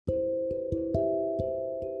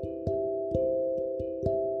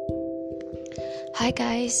Hi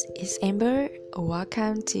guys, it's Amber.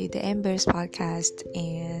 Welcome to the Amber's podcast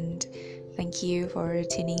and thank you for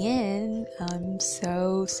tuning in. I'm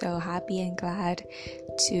so happy and glad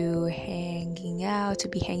to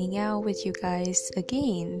be hanging out with you guys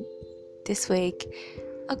again this week.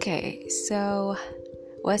 Okay, so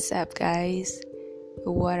what's up guys?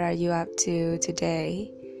 What are you up to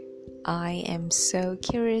today? I am so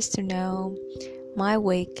curious to know. My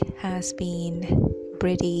week has been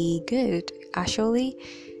pretty good actually.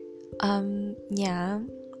 Yeah,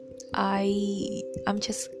 I'm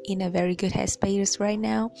just in a very good headspace right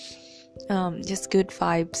now. Just good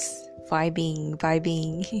vibing.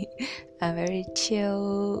 I'm very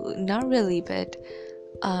chill. Not really, but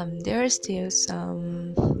there are still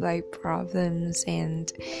some like problems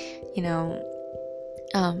and you know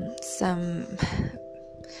some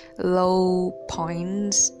low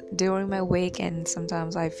points during my week, and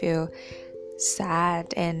sometimes I feel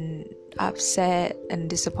sad and upset and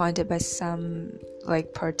disappointed by some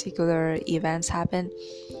like particular events happen.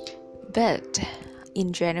 But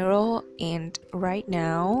in general, and right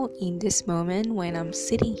now in this moment when I'm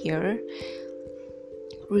sitting here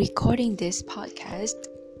recording this podcast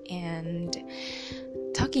and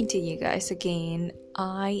talking to you guys again,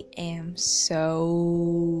 I am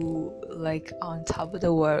so like on top of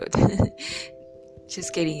the world.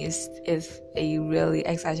 Just kidding, is a really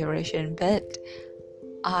exaggeration, but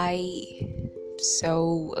I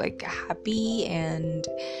so like happy and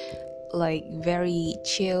like very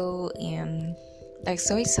chill and like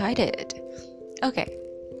so excited. Okay,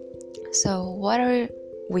 so what are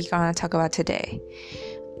we gonna talk about today?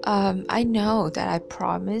 I know that I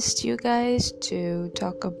promised you guys to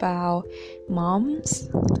talk about my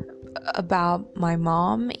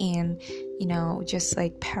mom and just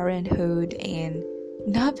like parenthood and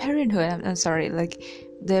not parenthood, I'm sorry, like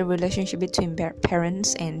the relationship between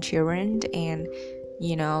parents and children, and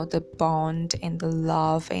the bond and the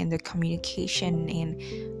love and the communication and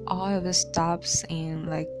all of the stuffs, and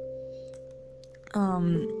like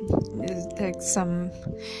some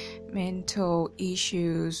mental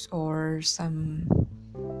issues or some,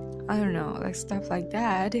 I don't know, like stuff like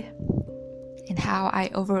that, and how I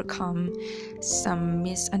overcome some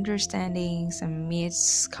misunderstanding, some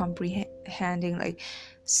miscomprehending, like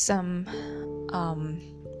some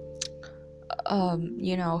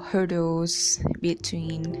hurdles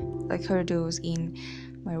in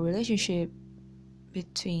my relationship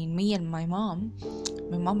between me and my mom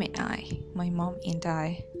and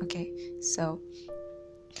I. Okay, so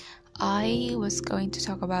I was going to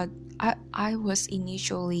talk about I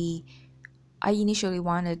initially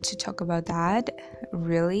wanted to talk about that,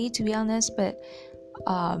 really, to be honest, but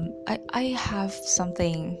I have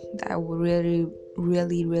something that I would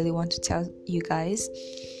really want to tell you guys,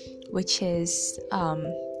 which is a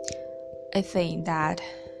thing that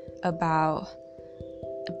about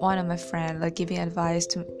one of my friends, like giving advice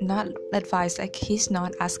to, not advice, like he's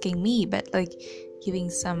not asking me, but like giving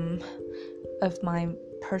some of my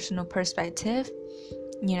personal perspective,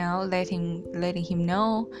 letting him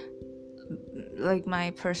know like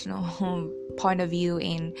my personal point of view,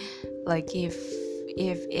 and like if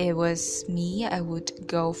it was me, I would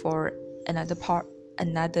go for another path.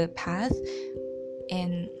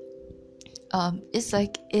 And it's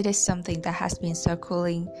like it is something that has been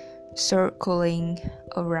circling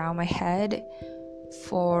around my head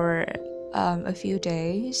for a few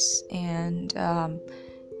days, and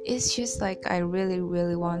it's just like I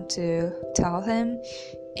really want to tell him.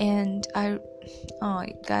 And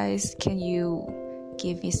guys, can you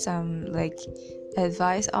give me some like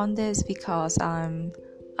advice on this, because I'm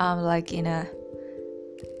like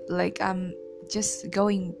I'm just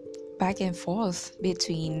going back and forth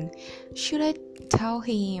between should I tell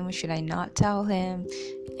him, should I not tell him,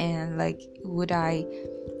 and like would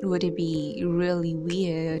it be really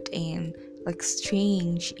weird and like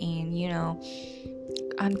strange and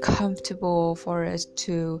uncomfortable for us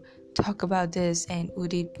to talk about this, and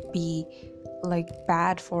would it be like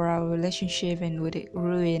bad for our relationship, and would it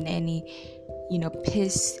ruin any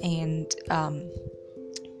peace and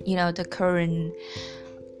the current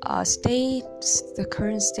the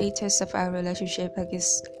current status of our relationship, like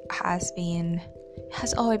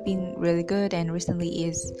has always been really good, and recently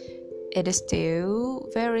it is still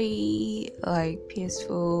very like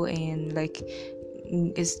peaceful, and like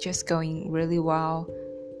it's just going really well.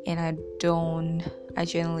 And I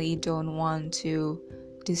generally don't want to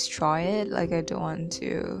destroy it, like I don't want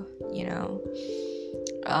to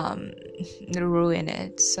ruin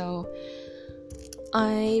it. So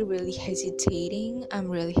I'm really hesitating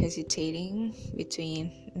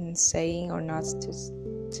between saying or not to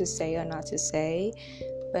say or not to say,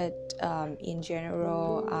 but in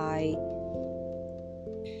general, I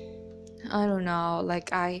don't know,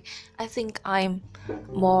 like I think I'm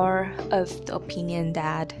more of the opinion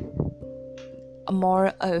that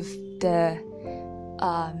more of the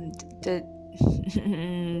the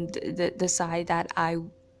the side that I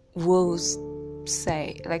will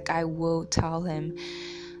say, like I will tell him,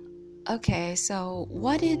 okay, so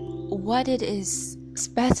what it is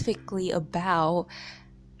specifically about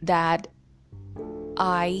that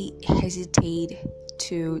I hesitate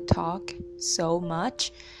to talk so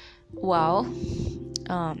much. Well,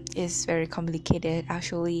 it's very complicated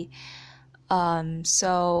actually.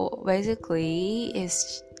 So basically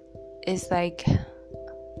it's like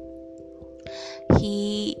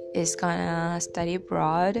he is gonna study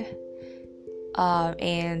abroad,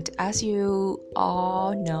 and as you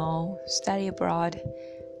all know, study abroad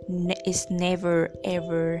is never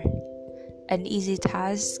ever an easy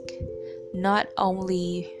task, not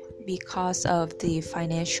only because of the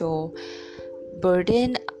financial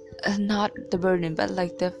burden, not the burden, but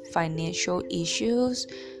like the financial issues,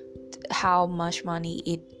 how much money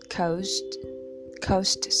it costs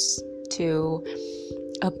to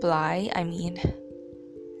apply. I mean,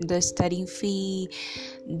 the studying fee,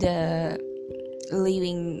 the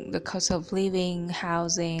cost of living,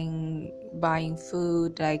 housing, buying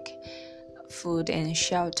food, like food and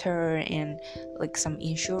shelter, and like some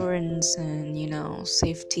insurance, and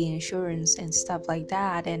safety insurance and stuff like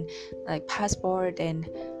that, and like passport and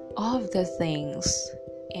all of the things.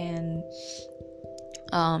 And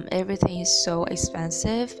everything is so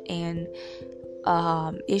expensive, and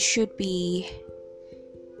it should be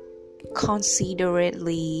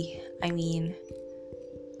considerately,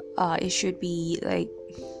 it should be like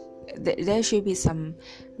there should be some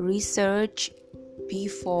research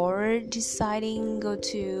before deciding go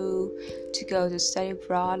to study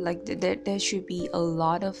abroad. Like there should be a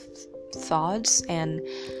lot of thoughts and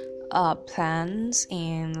plans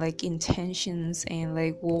and like intentions, and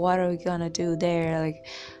like what are we gonna do there, like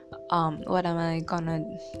what am I gonna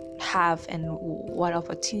have, and what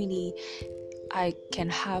opportunity I can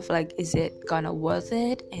have, like is it gonna worth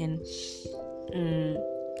it? And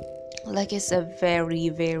like it's a very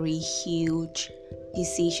very huge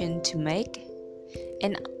decision to make.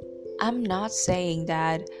 And I'm not saying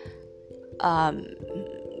that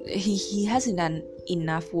he hasn't done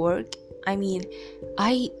enough work. I mean,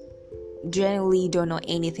 I generally don't know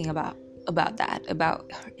anything about that,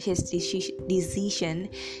 about his decision,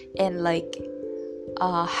 and like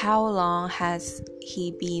how long has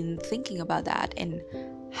he been thinking about that, and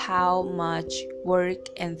how much work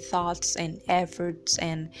and thoughts and efforts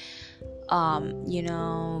and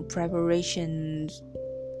preparations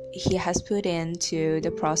he has put into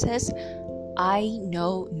the process. I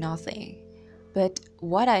know nothing, but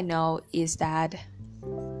what I know is that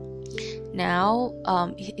now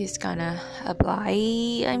he's gonna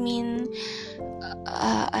apply. I mean,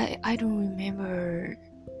 I don't remember.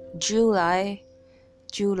 July.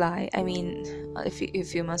 I mean, a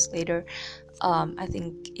few months later, I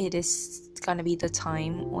think it is gonna be the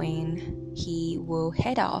time when he will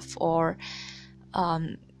head off, or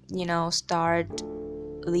start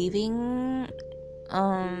leaving.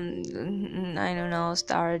 I don't know,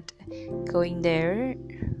 start going there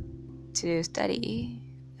to study.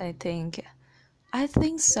 I think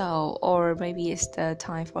so, or maybe it's the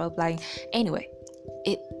time for applying. Anyway,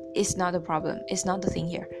 it's not a problem. It's not the thing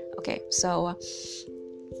here. Okay, so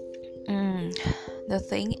the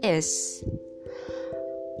thing is,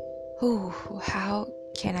 how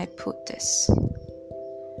can I put this?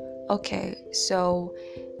 Okay, so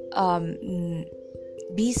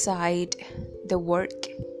beside the work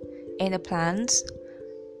and the plans,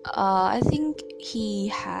 I think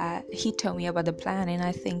he told me about the plan, and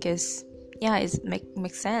I think it's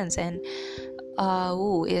makes sense, and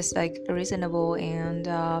it's like reasonable, and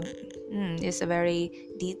it's a very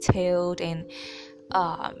detailed, and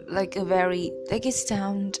like a very, like it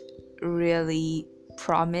sound really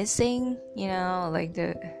promising, like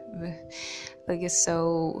like it's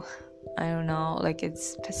so, I don't know, like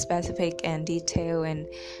it's specific and detailed and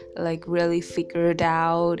like really figured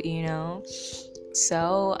out,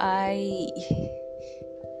 So I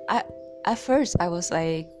at first I was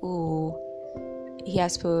like, ooh, he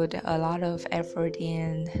has put a lot of effort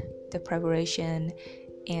in the preparation,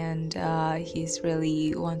 and he's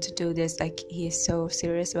really want to do this, like he's so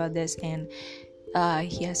serious about this, and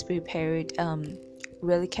he has prepared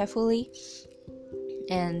really carefully,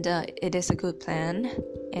 and it is a good plan.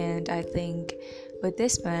 And I think with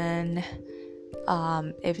this plan,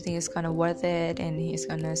 everything is gonna worth it, and he's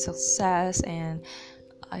gonna success, and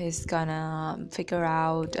he's gonna figure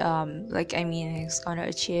out he's gonna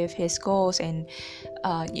achieve his goals and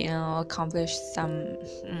accomplish some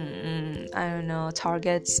I don't know,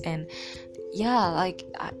 targets. And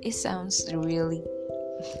it sounds really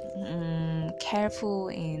careful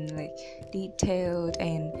and like detailed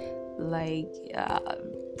and like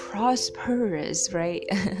prosperous, right?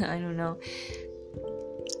 I don't know,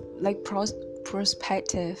 like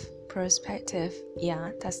perspective.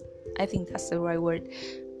 Yeah, I think that's the right word.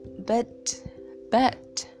 But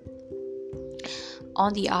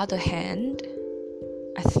on the other hand,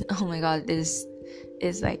 oh my god, this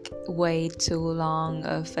is like way too long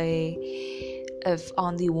of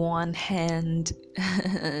on the one hand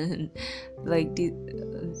like the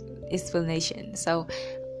explanation. So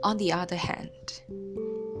on the other hand,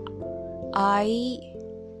 I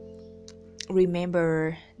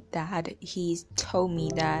remember that he told me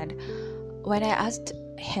that when I asked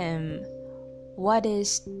him why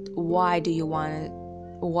do you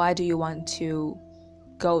want to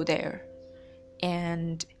go there,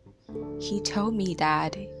 and he told me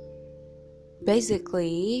that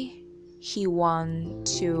basically he want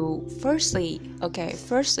to firstly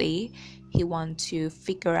he want to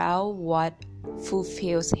figure out what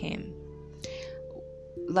fulfills him.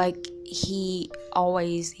 Like he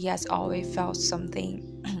has always felt something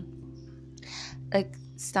like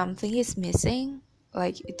something is missing,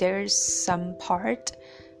 like there's some part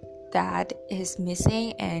that is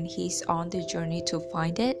missing, and he's on the journey to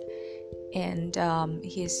find it. And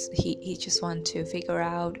he just want to figure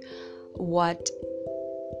out what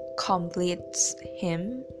completes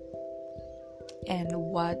him and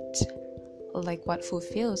what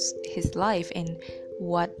fulfills his life, and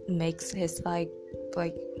what makes his life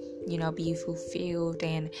be fulfilled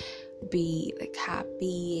and be like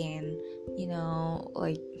happy, and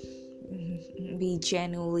be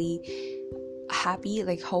genuinely happy,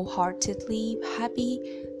 like wholeheartedly happy.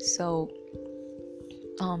 So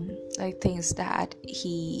things that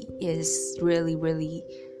he is really, really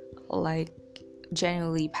like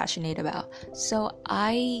genuinely passionate about. So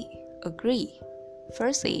I agree.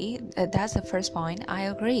 Firstly, that's the first point. I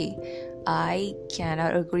agree. I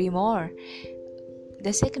cannot agree more.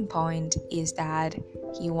 The second point is that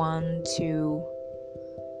he wants to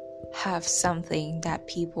have something that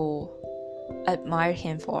people admire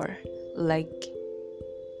him for. Like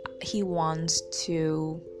he wants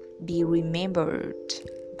to be remembered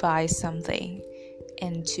by something,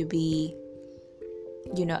 and to be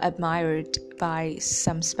admired by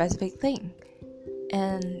some specific thing.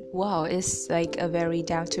 And wow, it's like a very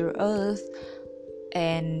down to earth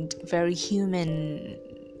and very human,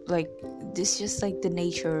 like this just like the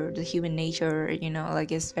human nature,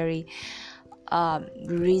 it's very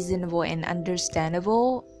reasonable and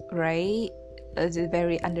understandable, right? It's a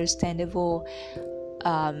very understandable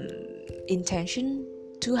intention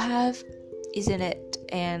to have, isn't it?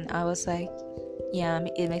 And I was like, yeah,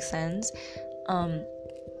 it makes sense.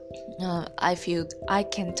 I feel I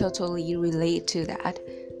can totally relate to that.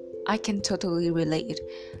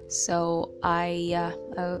 So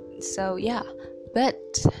yeah.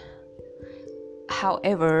 But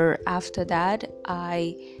however, after that,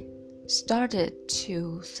 I started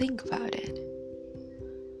to think about it.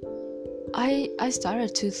 I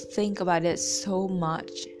started to think about it so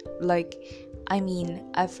much. Like,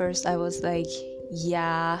 at first I was like,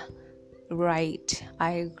 yeah, right,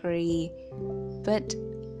 I agree. But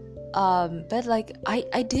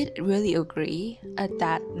I did really agree at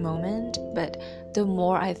that moment. But the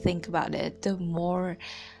more I think about it, the more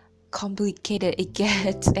complicated it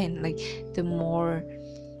gets, and like the more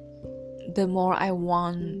I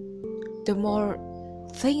want, the more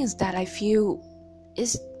things that I feel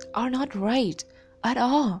are not right at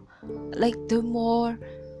all. Like the more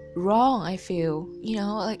wrong I feel,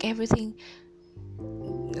 like everything,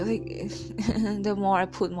 like the more I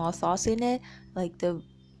put more thoughts in it, like the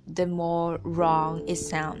more wrong it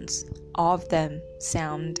sounds. All of them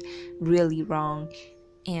sound really wrong.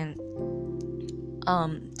 And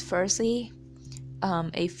firstly,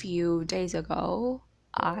 a few days ago,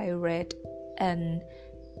 I read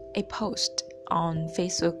a post on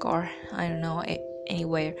Facebook, or I don't know,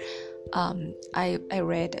 anywhere. I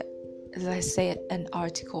read, let's say, an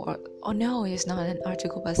article, or no, it's not an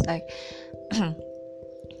article, but it's like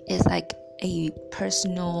it's like a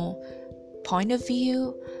personal point of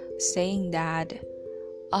view, saying that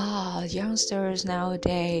youngsters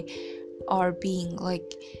nowadays are being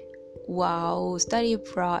like, wow, study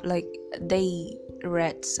abroad. Like they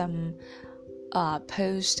read some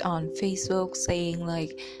post on Facebook saying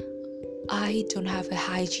like, I don't have a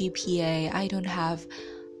high GPA, I don't have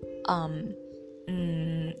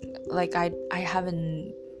I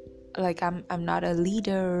haven't like I'm not a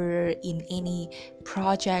leader in any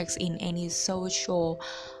projects, in any social,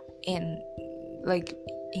 in like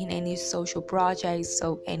in any social projects,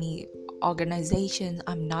 so any organization.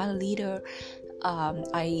 I'm not a leader.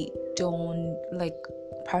 I don't like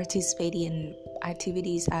participate in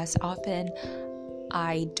activities as often.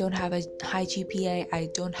 I don't have a high GPA. I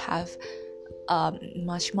don't have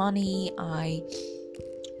much money. I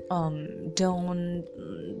don't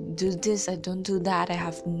do this, I don't do that. I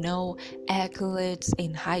have no accolades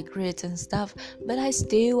in high grades and stuff, but I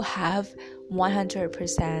still have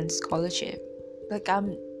 100% scholarship. Like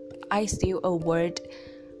I still award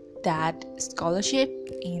that scholarship,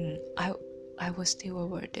 and I was still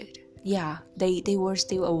awarded. Yeah, they were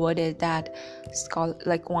still awarded that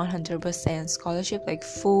like 100% scholarship, like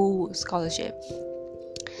full scholarship.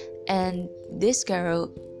 And this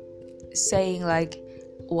girl saying like,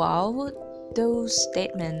 wow, those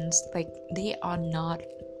statements, like, they are not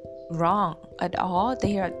wrong at all.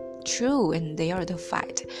 They are true and they are the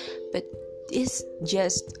fact, but it's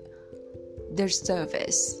just the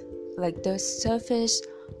surface, like the surface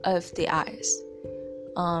of the ice.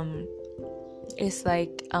 It's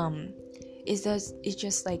like it's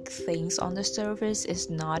just like things on the surface. It's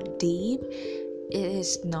not deep. It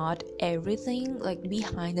is not everything. Like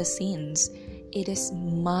behind the scenes, it is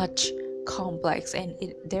much complex, and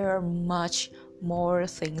there are much more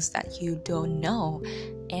things that you don't know.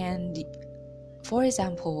 And for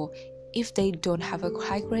example, if they don't have a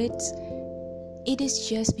high grades, it is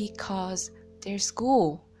just because their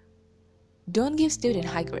school don't give student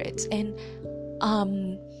high grades. And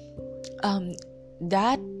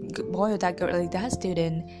that boy or that girl, like that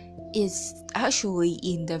student, is actually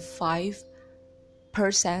in the 5%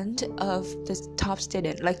 of the top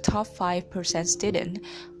student, like top 5% student,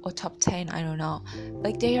 or top 10, I don't know.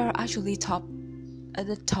 Like they are actually top at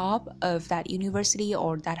the top of that university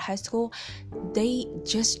or that high school. They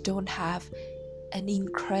just don't have an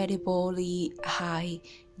incredibly high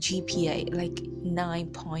GPA, like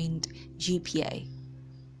 9-point GPA.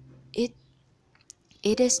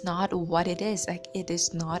 It is not what it is. Like it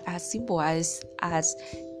is not as simple as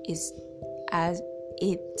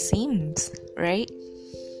it seems, right?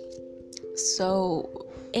 So,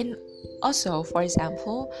 and also, for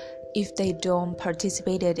example, if they don't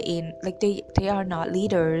participated in, like they are not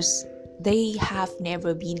leaders, they have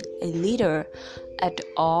never been a leader at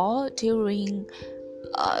all during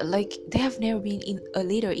like they have never been a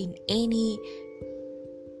leader in any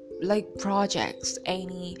like projects,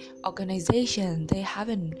 any organization. They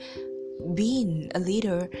haven't been a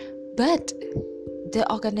leader, but the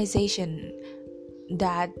organization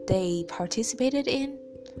that they participated in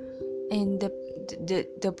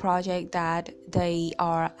the project that they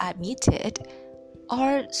are admitted,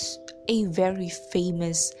 are a very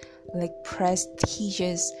famous, like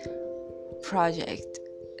prestigious project,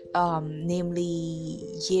 namely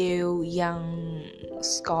Yale Young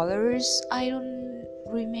Scholars. I don't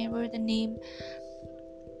remember the name.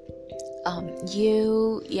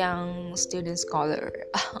 Yale Young Student Scholar.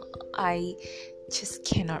 I just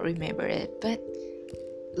cannot remember it, but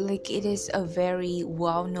like it is a very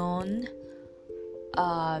well-known,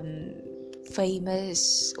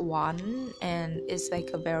 famous one, and it's like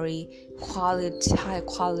a very high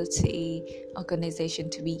quality organization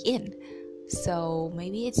to be in. So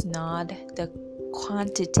maybe it's not the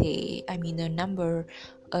quantity, I mean the number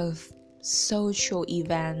of social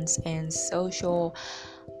events and social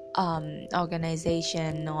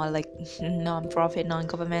organization, or like non-profit,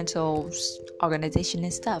 non-governmental organization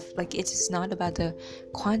and stuff. Like it's not about the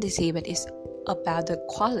quantity, but it's about the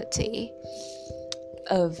quality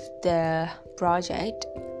of the project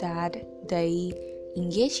that they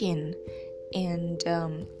engage in. And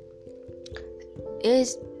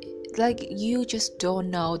it's like you just don't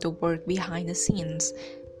know the work behind the scenes.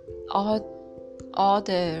 All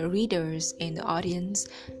the readers in the audience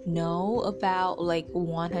know about like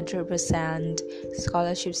 100%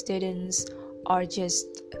 scholarship students are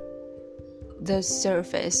just the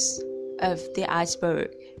surface of the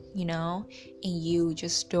iceberg, you know, and you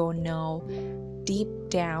just don't know deep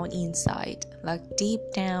down inside, like deep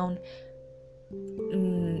down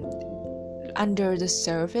under the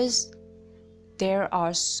surface, there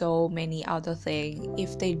are so many other things.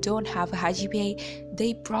 If they don't have a high GPA,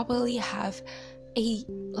 they probably have a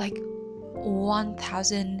like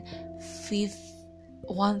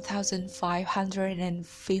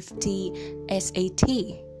 1,550 SAT.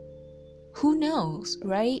 Who knows,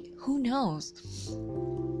 right? Who knows?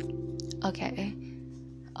 Okay.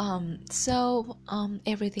 So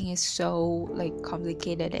everything is so like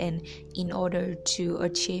complicated, and in order to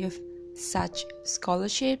achieve such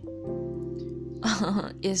scholarship,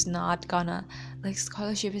 is not gonna, like,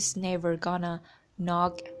 scholarship is never gonna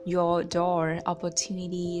knock your door.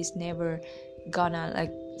 Opportunity is never gonna,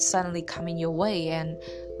 like, suddenly come in your way and,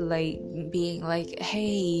 like, being like,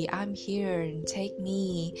 hey, I'm here and take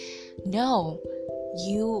me. No,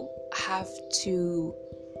 you have to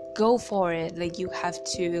go for it. Like, you have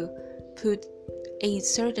to put a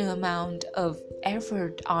certain amount of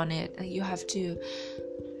effort on it. Like, you have to,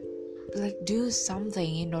 like, do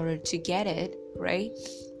something in order to get it, right?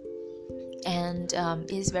 And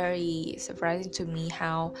it's very surprising to me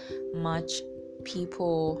how much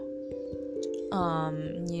people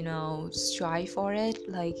strive for it.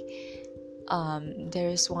 Like,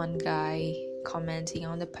 there's one guy commenting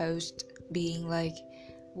on the post being like,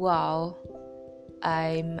 wow,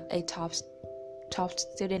 I'm a top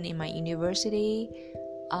student in my university.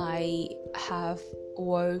 I have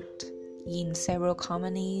worked in several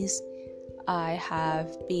companies. I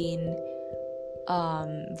have been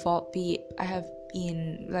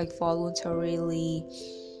like voluntarily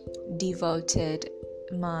devoted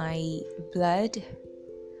my blood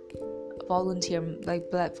volunteering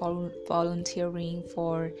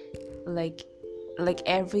for like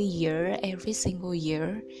every single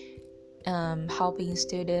year, helping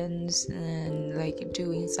students and like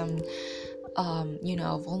doing some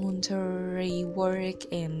voluntary work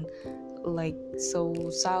and like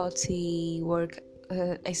society work,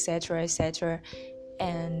 etc.,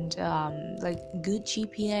 and like good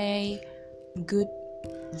GPA, good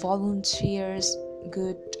volunteers,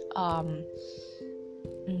 good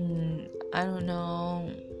I don't know,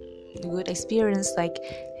 good experience. Like,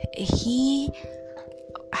 he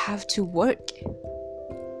have to work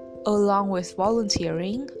along with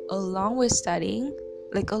volunteering, along with studying,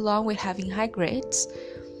 like along with having high grades,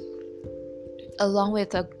 along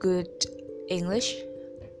with a good English.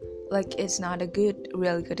 Like, it's not a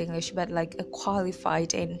really good English, but like a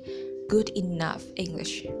qualified and good enough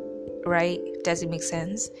English, right? Does it make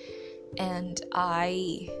sense? And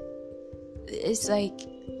it's like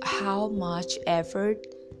how much effort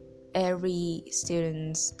every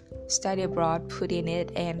student's study abroad put in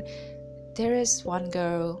it. And there is one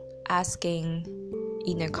girl asking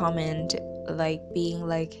in a comment, like being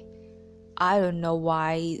like, I don't know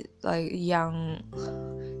why like young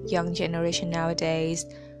generation nowadays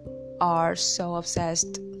are so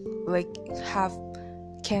obsessed, like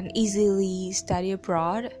can easily study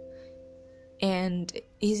abroad. And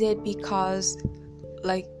is it because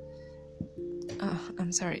like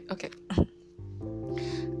I'm sorry, okay.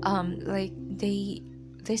 Like they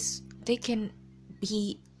can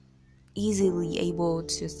be easily able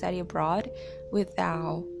to study abroad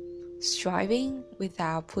without striving,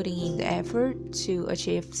 without putting in the effort to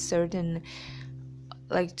achieve certain,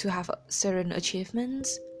 like to have certain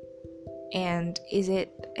achievements. And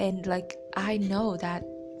like I know that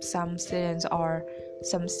some students'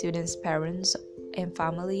 parents and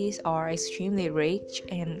families are extremely rich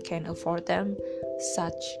and can afford them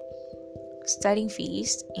such studying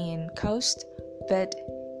fees and cost, but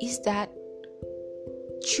is that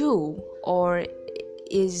true, or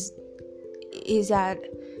is that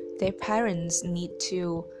their parents need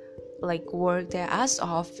to like work their ass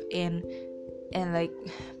off and like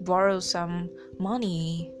borrow some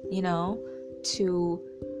money, to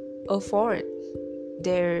afford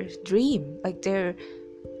their dream, like their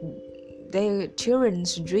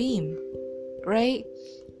children's dream, right?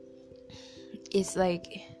 It's like,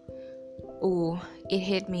 it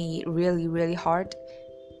hit me really, really hard.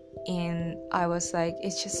 And I was like,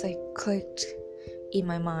 it's just like clicked in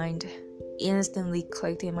my mind, instantly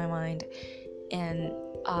clicked in my mind. And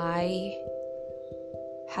I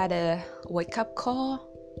had a wake-up call,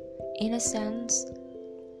 in a sense,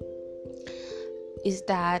 is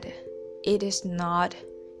that it is not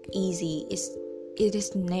easy. It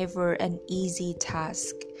is never an easy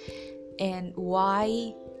task. And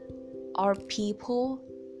why are people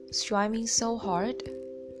striving so hard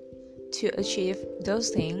to achieve those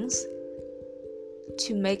things,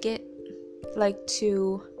 to make it, like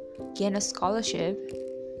to gain a scholarship,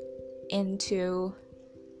 and to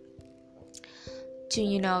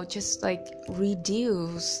just like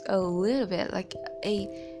reduce a little bit, like a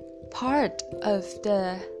part of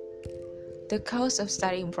the cost of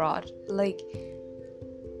studying abroad. Like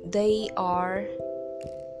they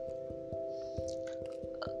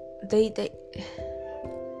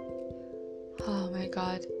oh my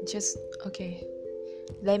god, just okay,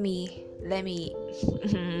 let me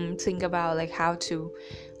think about like how to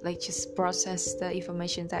like just process the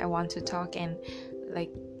information that I want to talk, and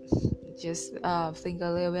like just think a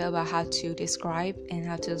little bit about how to describe and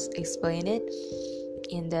how to explain it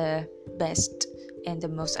in the best and the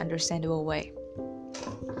most understandable way.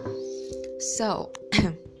 So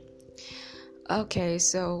okay,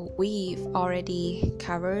 so we've already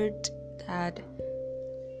covered that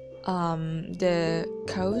the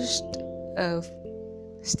cost of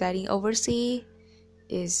studying overseas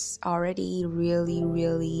is already really,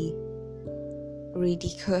 really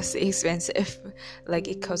ridiculously expensive. Like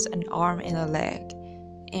it costs an arm and a leg.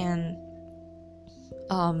 And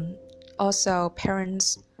also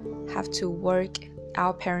parents have to work,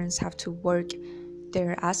 our parents have to work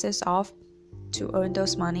their asses off to earn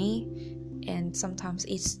those money, and sometimes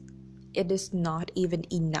it is not even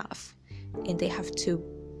enough, and they have to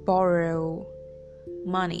borrow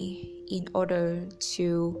money in order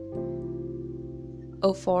to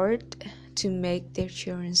afford to make their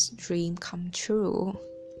children's dream come true.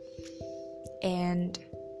 And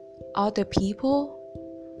other people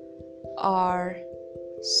are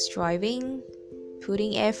striving,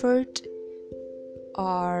 putting effort,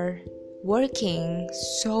 are working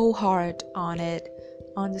so hard on it,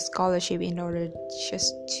 on the scholarship, in order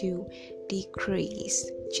just to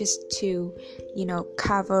decrease, just to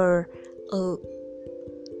cover a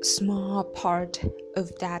small part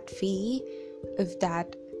of that fee, of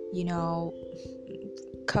that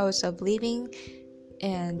cost of living.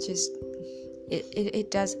 And just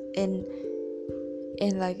it does. And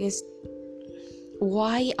like, it's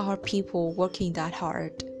why are people working that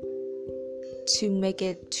hard to make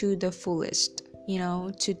it to the fullest,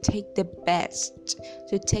 to take the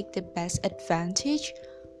best advantage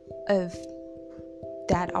of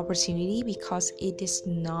that opportunity? Because it is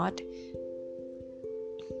not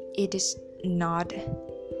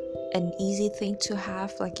an easy thing to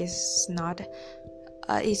have. Like, it's not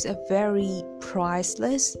it's a very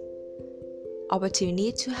priceless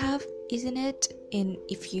opportunity to have, isn't it? And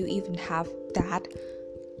if you even have that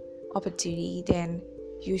opportunity, then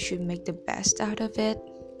you should make the best out of it.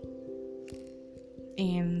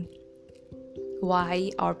 And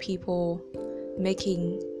why are people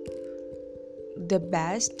making the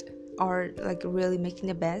best, or like really making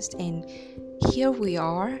the best? And here we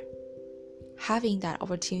are having that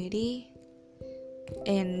opportunity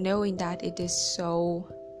and knowing that it is so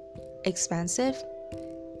expensive,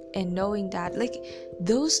 and knowing that like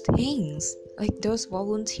those things, like those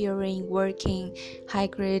volunteering, working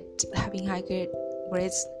having high grade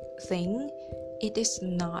grades thing, it is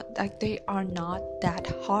not like, they are not that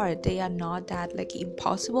hard, they are not that like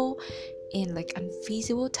impossible and like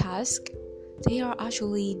unfeasible task. They are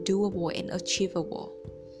actually doable and achievable,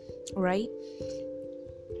 right?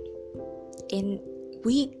 And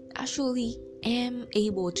we actually am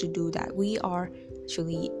able to do that. We are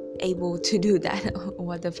actually able to do that.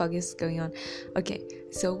 What the fuck is going on? Okay,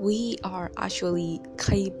 so we are actually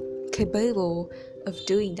capable of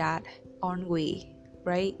doing that, aren't we?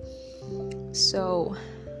 Right? So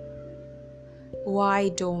why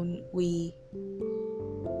don't we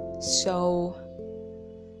so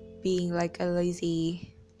being like a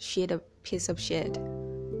lazy piece of shit,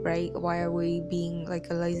 right? Why are we being like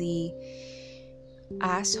a lazy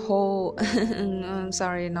asshole? I'm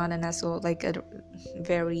sorry, not an asshole, like a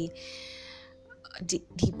very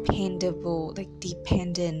dependent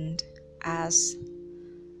ass,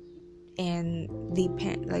 and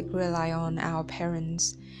rely on our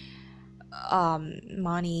parents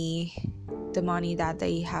money, the money that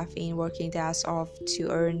they have been working their ass off to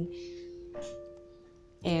earn,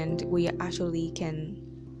 and we actually can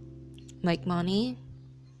make money.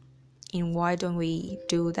 And why don't we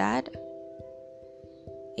do that?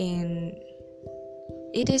 And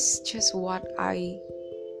it is just what I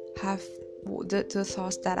have, the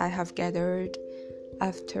thoughts that I have gathered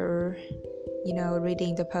after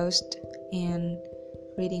reading the post and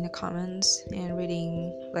reading the comments and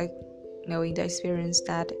reading, like, knowing the experience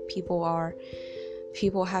that people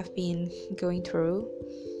have been going through.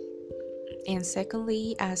 And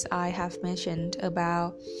secondly, as I have mentioned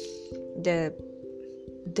about the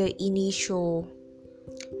initial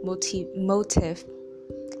motive,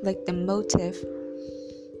 like the motive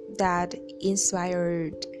that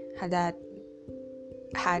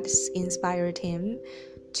has inspired him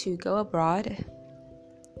to go abroad.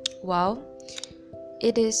 Well,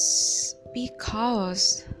 it is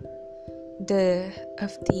because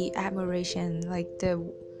of the admiration, like the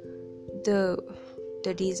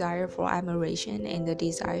desire for admiration and the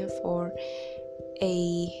desire for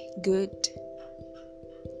a good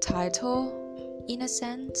title, in a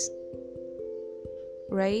sense,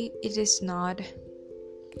 right? It is not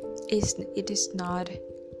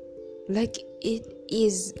like, it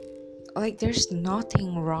is like, there's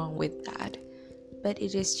nothing wrong with that, but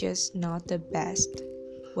it is just not the best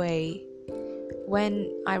way.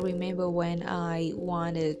 I remember when I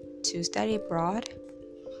wanted to study abroad,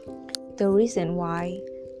 the reason why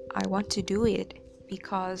I want to do it,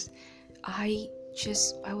 because I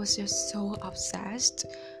was just so obsessed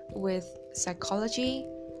with psychology,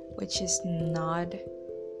 which is not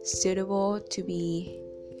suitable to be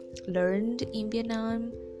learned in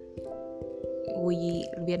Vietnam.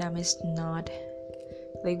 Vietnam is not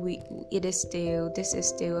like this is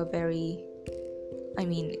still a very,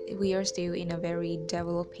 we are still in a very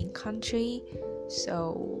developing country,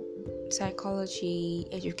 so psychology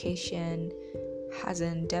education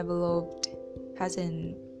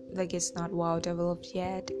it's not well developed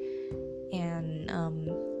yet, and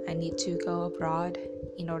I need to go abroad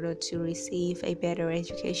in order to receive a better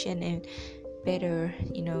education and better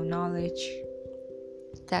knowledge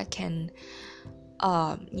that can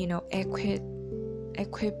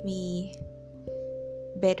equip me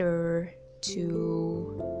better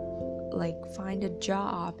to find a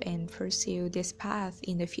job and pursue this path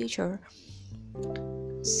in the future.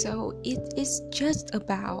 So it is just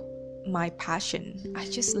about my passion. I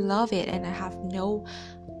just love it and I have no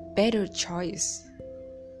better choice.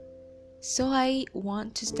 So I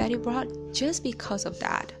want to study abroad just because of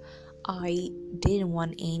that. I didn't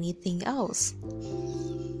want anything else.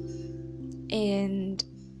 And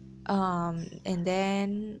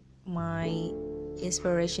then my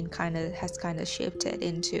inspiration has shifted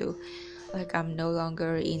into I'm no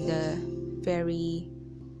longer in the very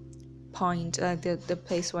point, the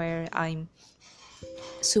place where I'm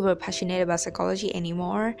super passionate about psychology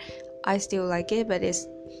anymore. I still like it, but it's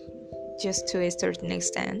just to a certain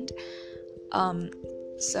extent. And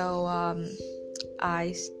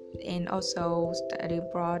also study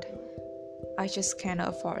abroad, I just cannot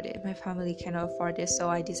afford it. My family cannot afford it, so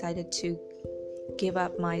I decided to give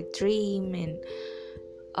up my dream and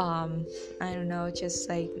I don't know, just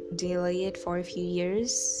delay it for a few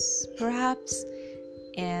years perhaps.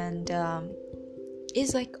 And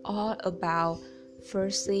it's all about,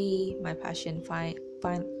 firstly, my passion,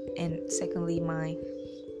 and secondly, my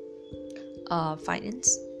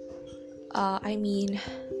finance. I mean,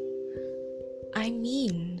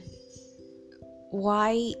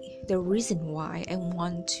 the reason why I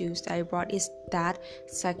want to study abroad is that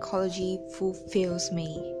psychology fulfills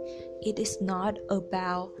me. It is not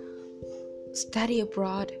about study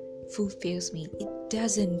abroad fulfills me. It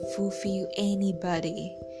doesn't fulfill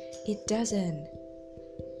anybody. It doesn't.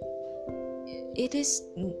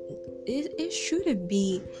 It shouldn't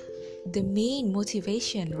be the main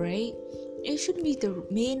motivation, right? It shouldn't be the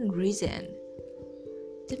main reason.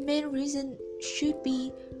 The main reason should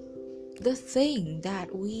be the thing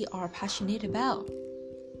that we are passionate about.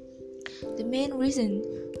 The main reason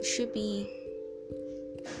should be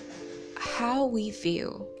how we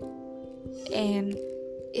feel. And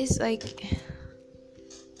it's I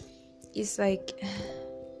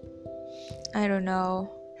don't know,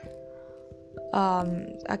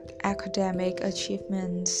 academic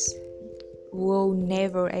achievements will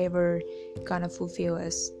never ever gonna fulfill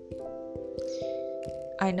us.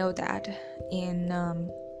 I know that, and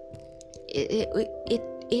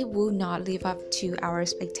it will not live up to our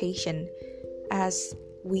expectation as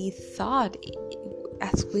we think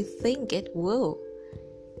it will.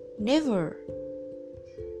 Never.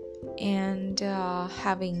 And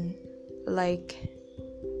having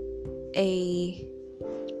a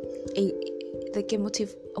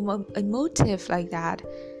motive like that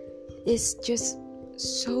is just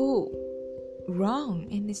so wrong,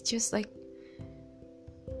 and it's just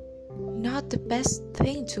not the best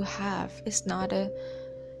thing to have. It's not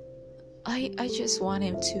I just want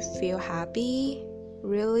him to feel happy,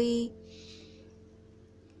 really.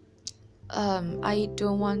 I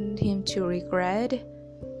don't want him to regret.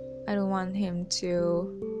 I don't want him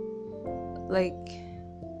to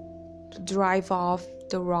drive off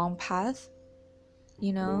the wrong path,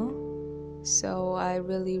 so I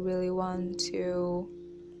really, really want to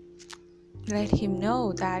let him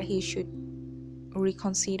know that he should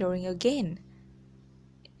reconsidering again.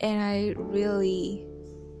 And I really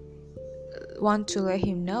want to let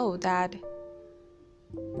him know that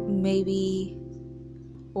maybe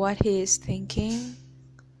what he is thinking,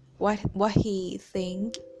 what he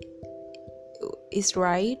think is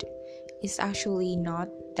right, is actually not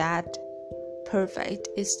that perfect.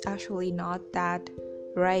 It's actually not that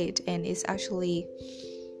right, and it's actually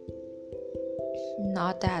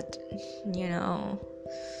not that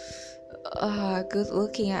good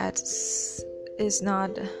looking at. Is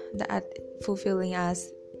not that fulfilling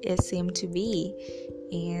as it seemed to be.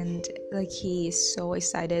 And he is so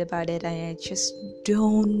excited about it, and I just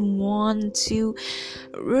don't want to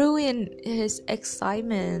ruin his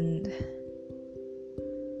excitement.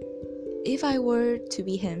 If I were to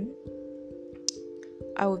be him,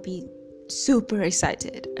 I would be super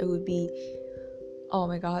excited. I would be, oh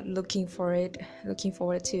my god, looking forward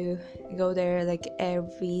to go there like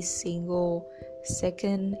every single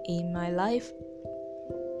second in my life.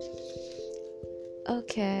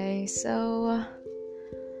 Okay, so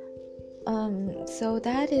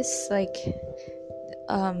that is like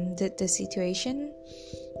the situation,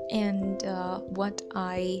 and what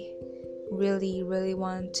I really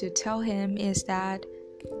want to tell him is that,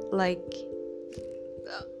 like,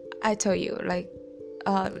 I tell you, like,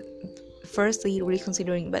 firstly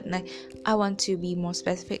reconsidering, but I want to be more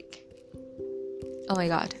specific. Oh my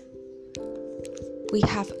god, we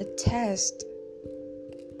have a test.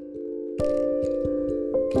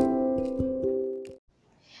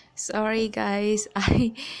 Sorry guys,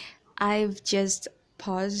 I've just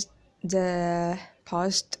paused the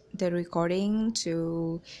recording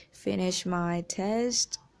to finish my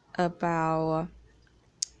test about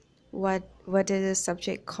what is the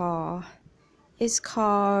subject called? It's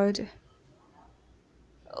called,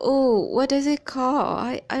 oh, what does it call?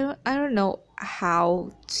 I don't know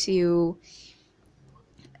how to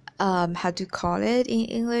call it in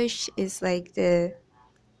English. It's like the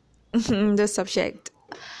the subject,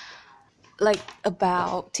 like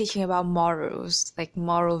about teaching about morals, like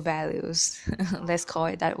moral values. Let's call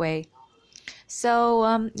it that way.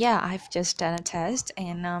 So yeah, I've just done a test,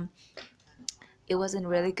 and it wasn't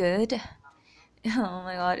really good. Oh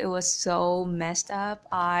my god, it was so messed up.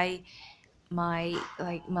 My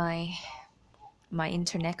like my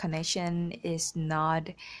internet connection is not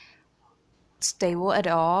stable at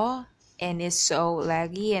all, and it's so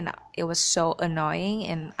laggy, and it was so annoying,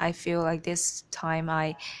 and I feel like this time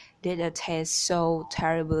I did a test so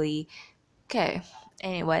terribly. Okay,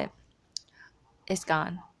 anyway, it's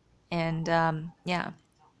gone, and yeah,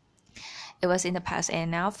 it was in the past,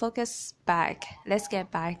 and now focus back. Let's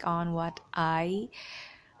get back on what I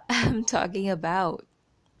am talking about.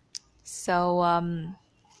 So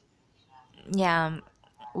yeah,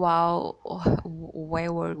 well,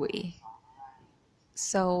 where were we?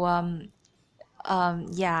 So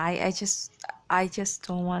yeah, I just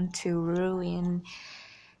don't want to ruin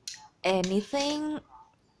anything.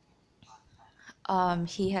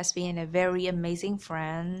 He has been a very amazing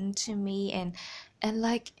friend to me, and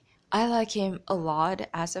like, I like him a lot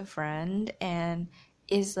as a friend, and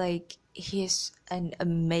is like, he's an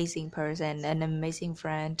amazing person, an amazing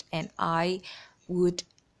friend, and would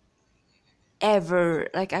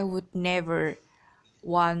I would never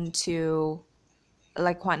want to,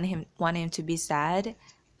 like, want him to be sad.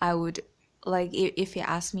 I would, like, if he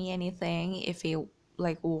asked me anything, if he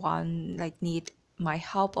need my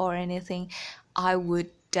help or anything, I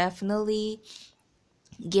would definitely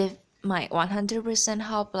give my 100%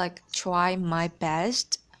 help, like try my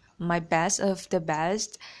best of the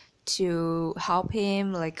best to help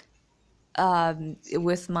him, like,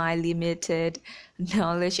 with my limited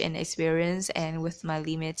knowledge and experience, and with my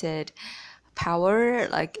limited power,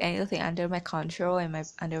 like anything under my control and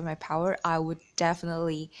under my power, I would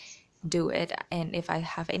definitely do it. And if I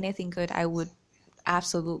have anything good, I would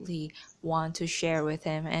absolutely want to share with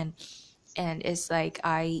him. And it's like,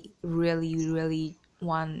 I really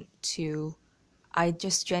want to, I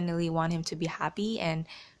just genuinely want him to be happy and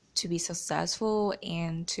to be successful,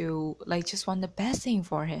 and to, like, just want the best thing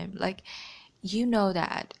for him, like, you know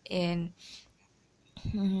that. And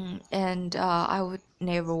I would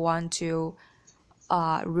never want to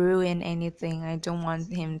ruin anything. I don't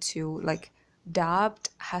want him to, like,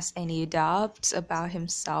 has any doubts about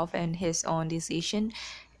himself and his own decision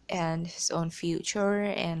and his own future.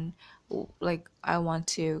 And, like, I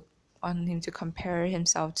want him to compare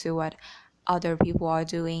himself to what other people are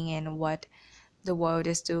doing and what the world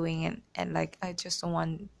is doing, and like, I just don't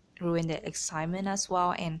want ruin the excitement as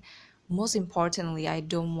well. And most importantly, I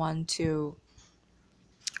don't want to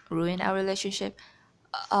ruin our relationship.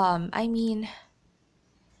 I mean,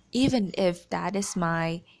 even if that is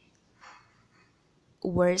my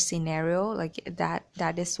worst scenario, like,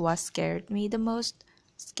 that is what scares me the most,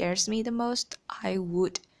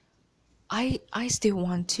 I still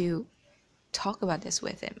want to talk about this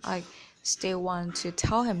with him. I still want to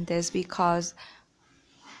tell him this, because,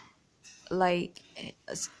 like,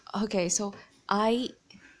 okay, so I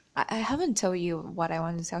haven't told you what I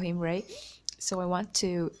want to tell him, right? So I want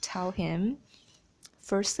to tell him,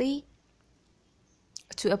 firstly,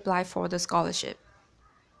 to apply for the scholarship.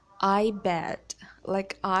 I bet,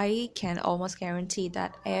 like, I can almost guarantee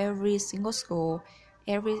that every single school,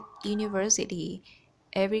 every university,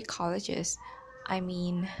 every colleges, I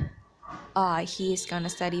mean, he is gonna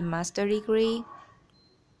study master degree.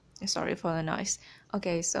 Sorry for the noise.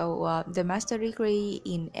 Okay, so the master degree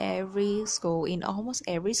in every school, in almost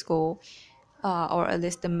every school, or at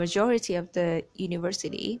least the majority of the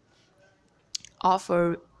university,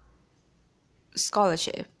 offer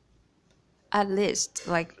scholarship, at least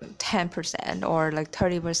like 10% or like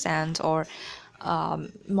 30%, or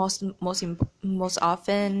most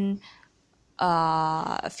often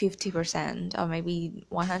 50%, or maybe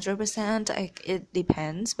 100%. Like, it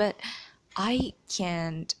depends, but I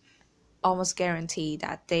can't almost guarantee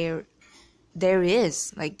that there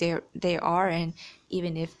is, like, there are. And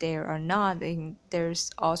even if there are not, then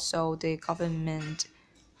there's also the government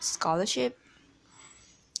scholarship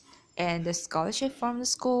and the scholarship from the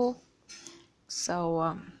school.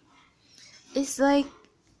 So it's like,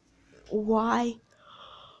 why?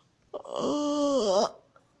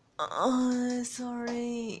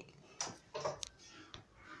 Sorry.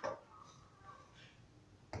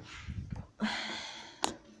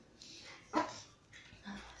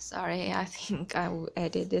 Sorry, I think I will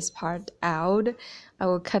edit this part out. I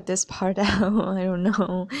will cut this part out. I don't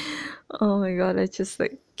know. Oh my god, I just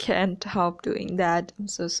like can't help doing that. I'm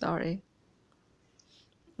so sorry.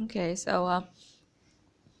 Okay, so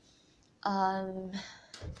um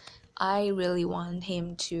I really want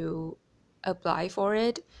him to apply for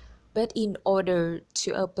it, but in order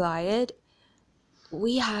to apply it,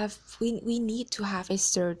 we need to have a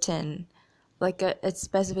certain, like a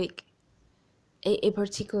specific, a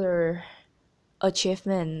particular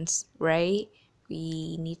achievements, right?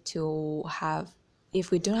 We need to have, if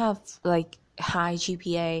we don't have like high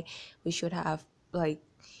GPA, we should have like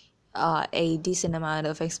a decent amount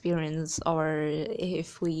of experience, or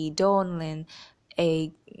if we don't, then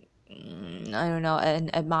a I don't know, an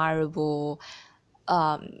admirable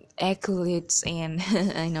accolades and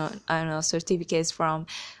I don't know, certificates from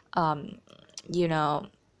um, you know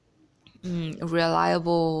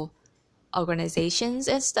reliable organizations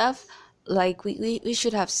and stuff. Like we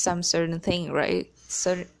should have some certain thing, right?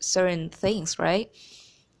 Certain things, right?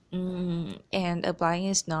 And applying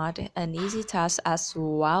is not an easy task as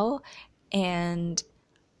well. And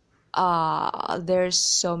there's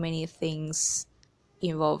so many things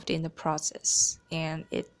involved in the process, and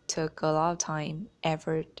it took a lot of time,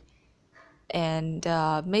 effort, and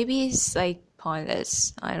maybe it's like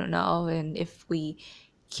pointless, I don't know. And if we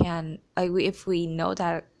can, like, if we know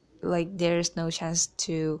that like there's no chance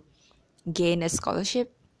to gain a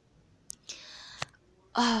scholarship.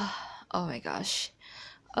 Oh my gosh.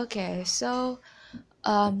 Okay, so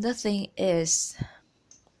the thing is,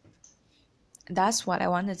 that's what I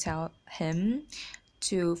want to tell him,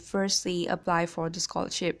 to firstly apply for the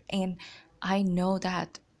scholarship. And I know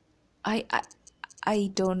that I I,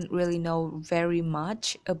 I don't really know very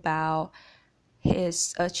much about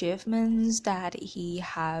his achievements that he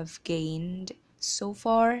have gained so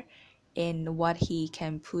far, and what he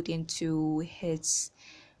can put into his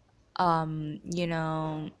you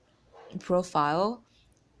know profile.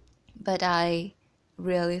 But I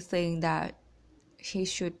really think that he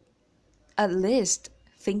should at least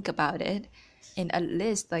think about it, and at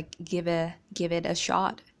least like give it a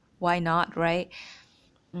shot. Why not, right?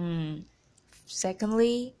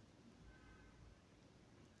 Secondly,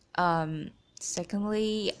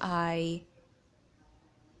 secondly I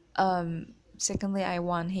secondly I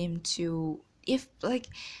want him to, if like,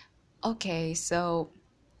 okay, so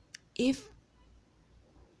if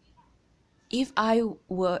if I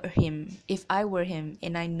were him,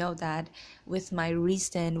 and I know that with my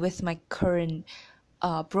recent, with my current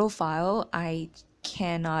profile, I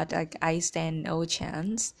cannot, like, I stand no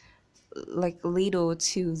chance, like little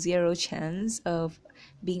to zero chance of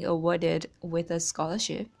being awarded with a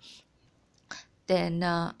scholarship, then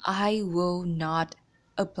I will not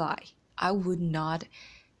apply. I would not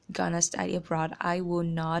gonna study abroad. I will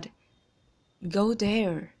not go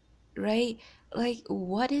there, right? Like,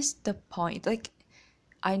 what is the point? Like,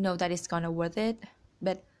 I know that it's gonna worth it,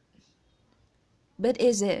 but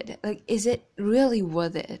is it, like, is it really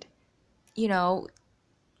worth it? You know,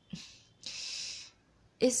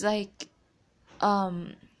 it's like,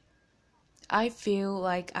 I feel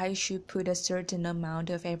like I should put a certain amount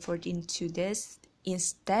of effort into this,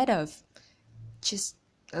 instead of just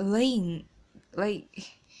laying,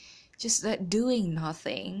 like, just doing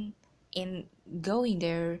nothing and going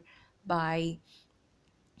there by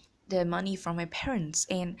the money from my parents.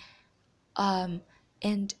 Um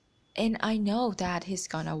and and I know that he's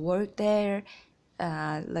gonna work there,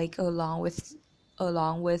 like along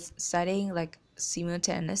with studying, like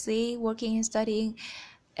simultaneously working and studying.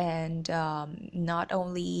 And not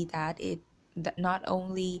only that, not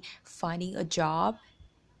only finding a job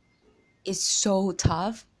is so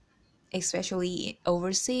tough, especially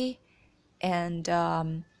overseas.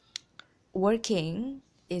 and working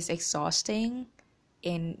is exhausting,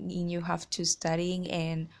 and you have to studying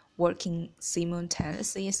and working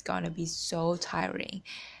simultaneously. Is gonna be so tiring,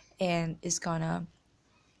 and it's gonna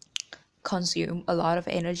consume a lot of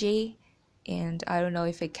energy, and I don't know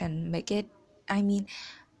if it can make it. I mean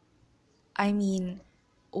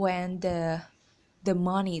when the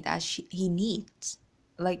money that he needs,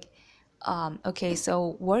 like okay,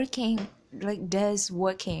 so working, like does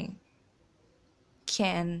working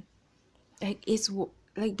can, like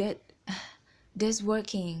like that, does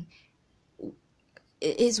working,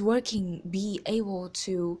 is working be able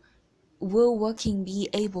to, will working be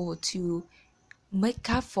able to make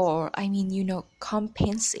up for,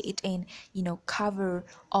 compensate and cover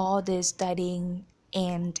all the studying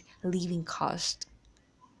and living cost?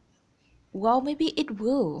 Well, maybe it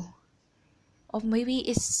will, or maybe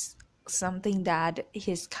it's something that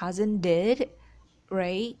his cousin did,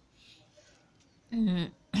 right?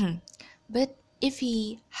 But if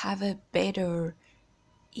he have a better,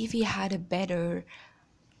 if he had a better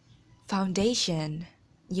foundation,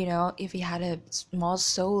 if he had a small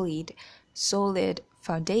solid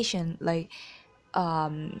foundation, like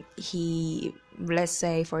he, let's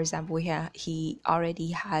say for example, he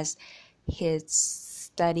already has his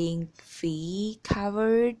studying fee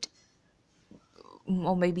covered,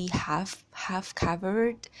 or maybe half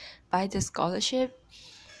covered by the scholarship.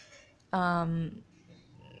 I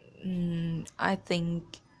think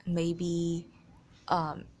maybe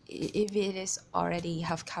if it is already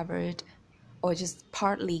half covered or just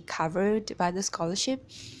partly covered by the scholarship,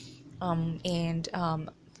 and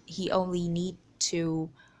he only need to,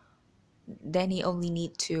 then he only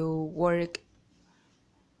need to work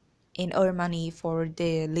and earn money for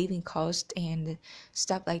the living cost and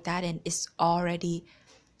stuff like that, and it's already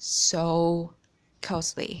so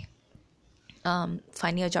costly.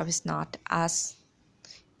 Finding a job is not as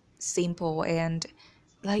simple, and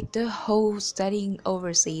like the whole studying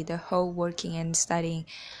overseas, the whole working and studying,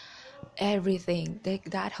 everything,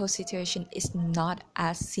 that whole situation is not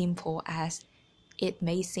as simple as it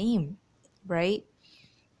may seem, right?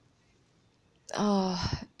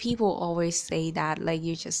 People always say that, like,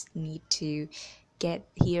 you just need to get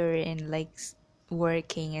here and like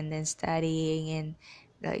working and then studying and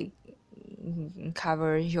like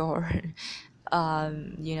cover your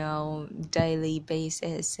daily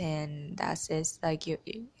basis, and that's it. Like it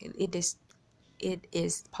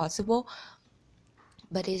is possible,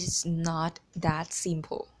 but it is not that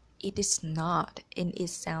simple. It is not, and it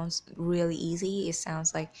sounds really easy. It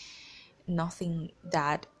sounds like nothing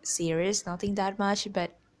that serious, nothing that much,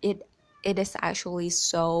 but it is actually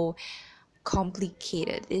so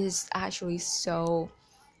complicated. It is actually so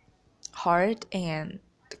hard and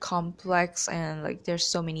complex, and like there's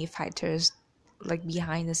so many factors like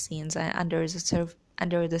behind the scenes and under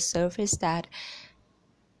the surface that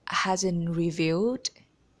hasn't revealed,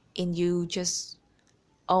 and you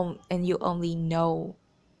only know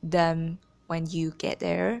them when you get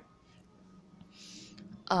there.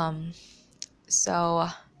 So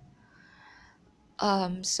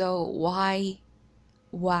so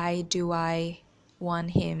why do I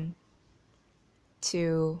want him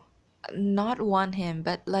to, not want him,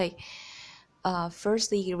 but like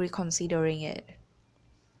firstly reconsidering it.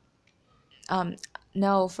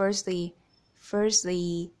 No, firstly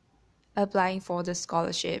applying for the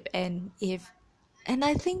scholarship, and I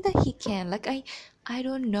think that he can, like, I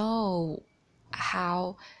don't know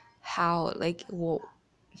how like, well,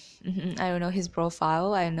 I don't know his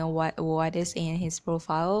profile. I don't know what is in his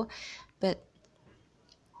profile, but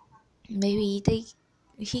maybe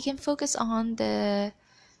he can focus on the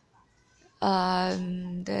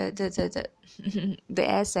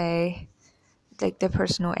essay, like the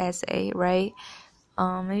personal essay, right?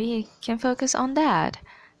 Maybe he can focus on that.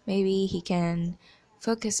 Maybe he can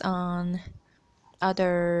focus on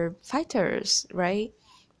other fighters, right?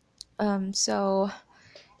 So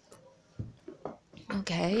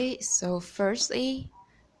okay, so firstly,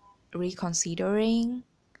 reconsidering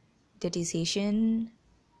the decision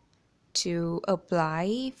to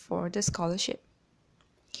apply for the scholarship.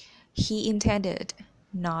 He intended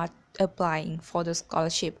not applying for the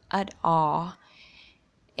scholarship at all,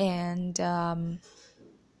 and I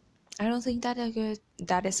don't think that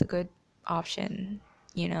is a good option,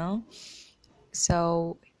 you know.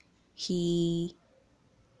 So he,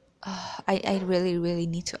 I really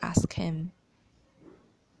need to ask him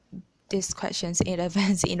these questions in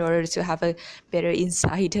advance in order to have a better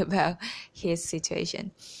insight about his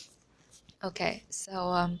situation. Okay,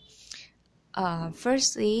 so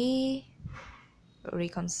firstly,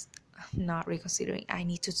 not reconsidering. I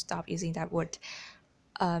need to stop using that word.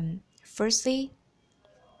 firstly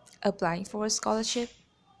applying for a scholarship,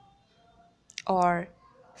 or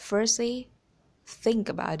firstly think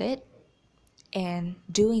about it and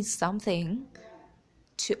doing something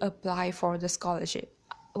to apply for the scholarship.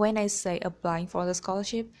 When I say applying for the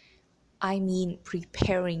scholarship, I mean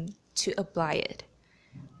preparing to apply it.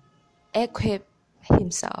 Equip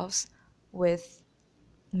himself with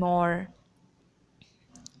more,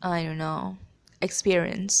 I don't know,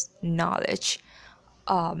 experience, knowledge,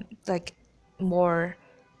 like more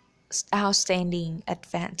outstanding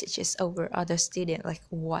advantages over other students, like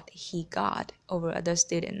what he got over other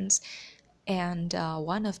students. And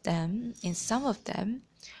one of them, and some of them,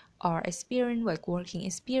 are experience, like working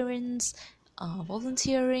experience,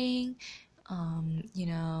 volunteering,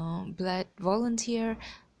 blood volunteer,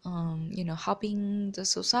 helping the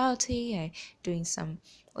society, doing some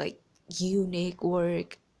like unique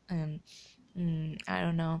work. I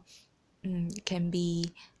don't know. It can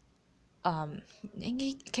be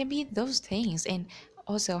those things, and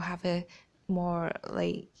also have a more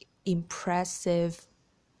like impressive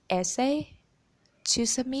essay to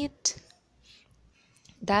submit.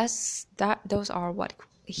 Those are what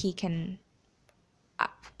he can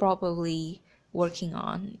probably working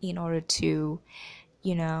on in order to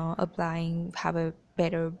applying, have a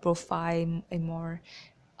better profile, a more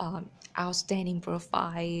outstanding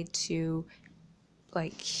profile to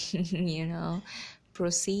like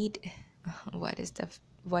proceed. What is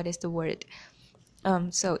the word?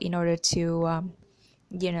 So in order to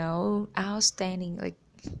outstanding, like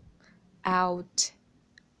out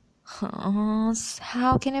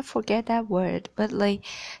how can I forget that word, but like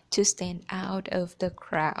to stand out of the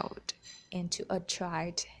crowd and to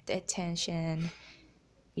attract the attention,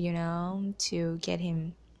 to get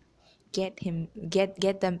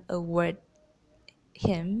them award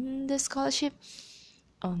him the scholarship.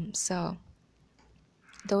 So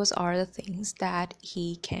those are the things that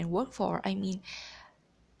he can work for. I mean,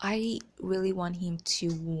 I really want him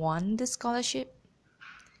to won the scholarship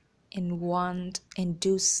and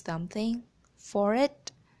do something for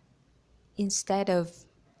it, instead of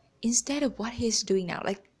what he's doing now.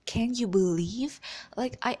 Like, can you believe?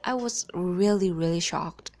 Like, I was really, really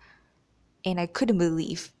shocked, and I couldn't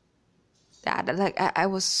believe that. Like, I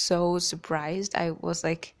was so surprised. I was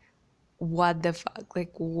like, what the fuck?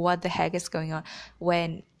 Like, what the heck is going on?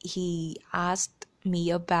 When he asked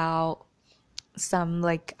me about some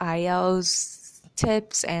like IELTS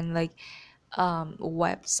tips and like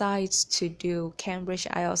websites to do Cambridge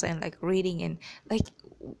IELTS and like reading, and like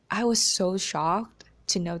I was so shocked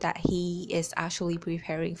to know that he is actually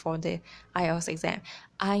preparing for the IELTS exam.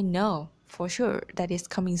 I know for sure that it's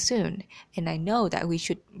coming soon, and I know that we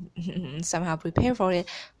should somehow prepare for it,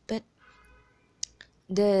 but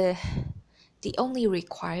the only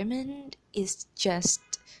requirement is just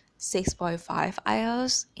 6.5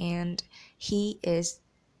 IELTS, and he is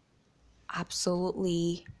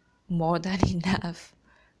absolutely more than enough,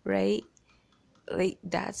 right? Like,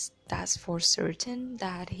 that's for certain,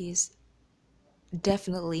 that he's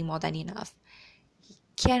definitely more than enough. He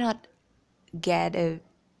cannot get a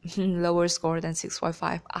lower score than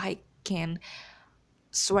 6.5. I can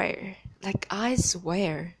swear, like I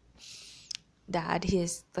swear that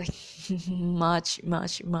he's like much,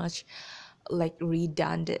 much, much like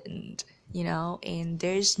redundant, and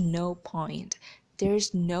there's no point,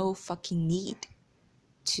 there's no fucking need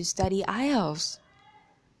to study IELTS.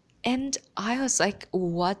 And I was like,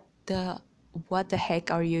 what the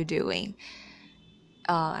heck are you doing?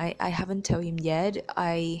 I haven't told him yet.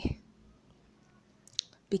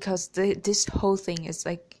 Because this whole thing is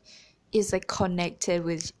like connected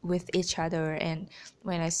with each other, and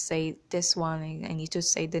when I say this one, I need to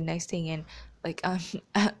say the next thing, and like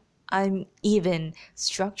I'm even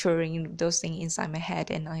structuring those things inside my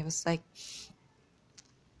head, and I was like,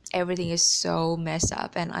 everything is so messed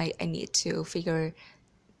up, and I need to figure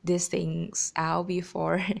these things out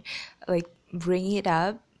before like bringing it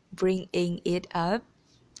up,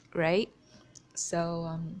 right?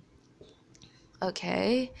 So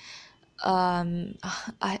okay,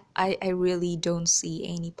 I really don't see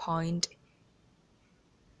any point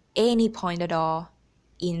at all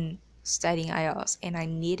in studying IELTS, and I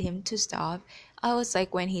need him to stop. I was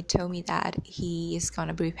like, when he told me that he is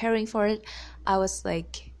gonna be preparing for it, I was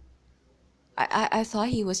like, I thought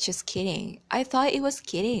he was just kidding. I thought it was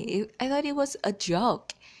kidding. I thought it was a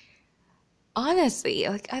joke. Honestly,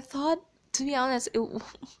 like, I thought, to be honest,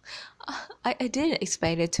 I didn't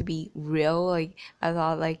expect it to be real. Like, I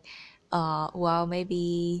thought like, well,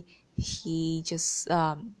 maybe he just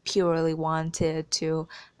purely wanted to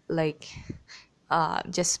like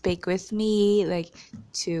just speak with me, like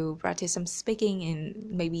to practice some speaking,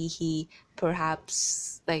 and maybe he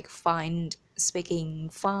perhaps like find speaking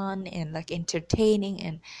fun and like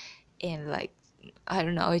entertaining, and like I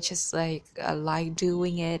don't know, it's just like I like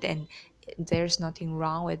doing it, and there's nothing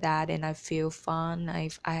wrong with that, and I feel fun. I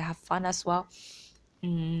have fun as well.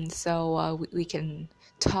 So we can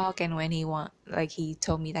talk. And when he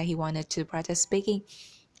told me that he wanted to practice speaking,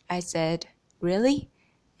 I said, really?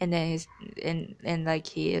 And then and like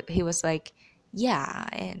he was like, yeah.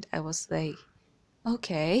 And I was like,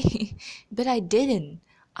 okay. But I didn't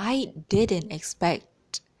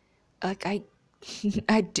expect, like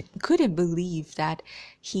couldn't believe that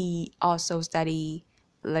he also study,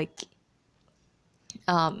 like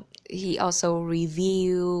he also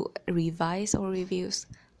revise or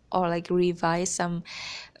like revise some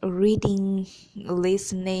reading,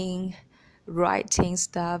 listening, writing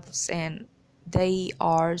stuffs, and they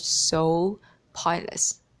are so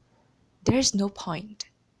pointless. There's no point.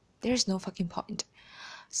 There's no fucking point.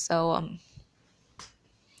 So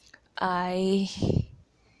I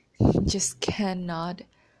just cannot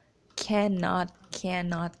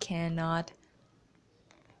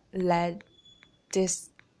let this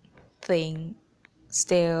thing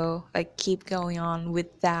still like keep going on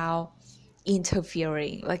without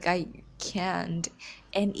interfering. Like I can't.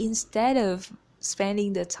 And instead of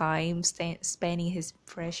spending the time, spending his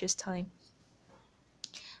precious time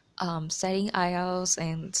studying IELTS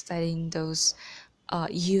and studying those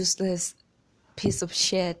useless piece of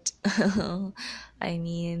shit. I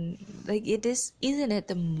mean, like, isn't it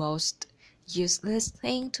the most useless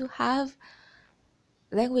thing to have?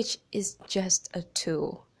 Language is just a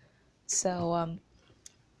tool. So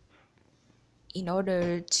in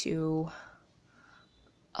order to,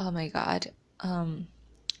 oh my god,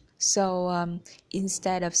 so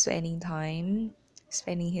instead of spending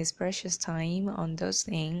his precious time on those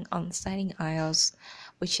things, on studying IELTS,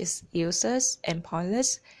 which is useless and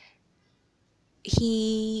pointless,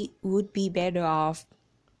 he would be better off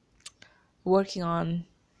working on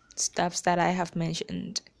stuffs that I have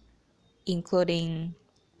mentioned, including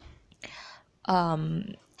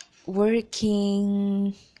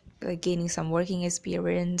working, like gaining some working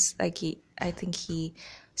experience. Like I think he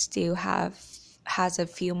still has a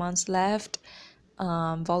few months left.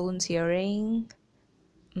 Volunteering.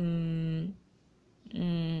 I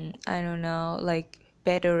don't know, like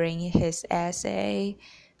bettering his essay,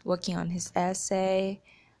 working on his essay,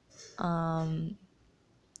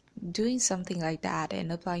 doing something like that,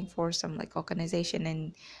 and applying for some like organization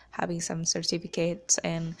and having some certificates.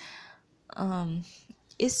 And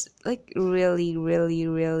it's like really, really,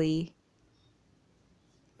 really,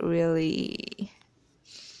 really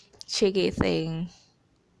tricky thing.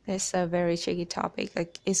 It's a very tricky topic.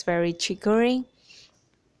 Like it's very triggering.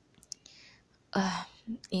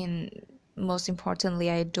 And most importantly,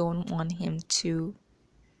 I don't want him to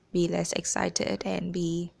be less excited and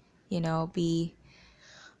be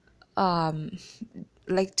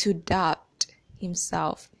like to doubt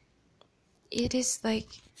himself. It is like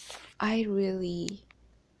I really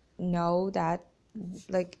know that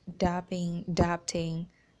like adapting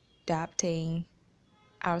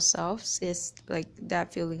ourselves is like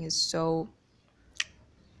that feeling is so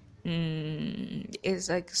is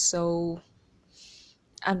like so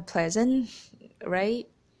unpleasant, right?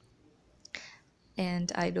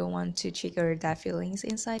 And I don't want to trigger that feelings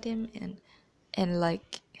inside him. And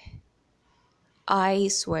like I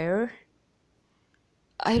swear,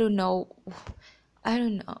 I don't know,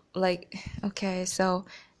 like, okay, so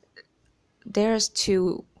there's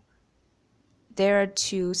two there are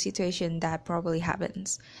two situations that probably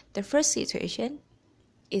happens. The first situation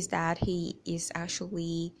is that he is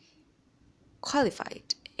actually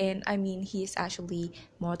qualified, and I mean he is actually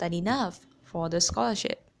more than enough for the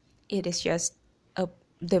scholarship. It is just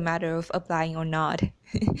the matter of applying or not,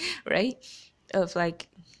 right? Of like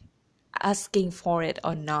asking for it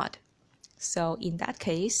or not. So in that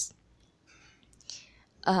case,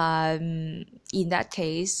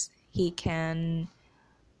 he can,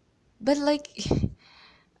 but like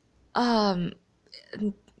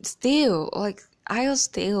still, like IELTS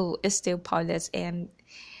still is still pointless, and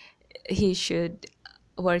he should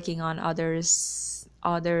working on other stuffs,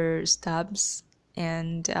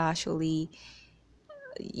 and actually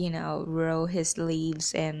roll his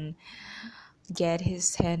sleeves and get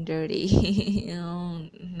his hand dirty.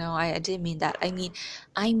 No, I didn't mean that. I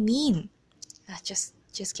mean just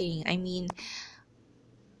kidding. I mean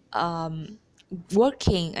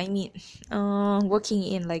working. Working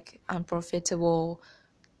in like unprofitable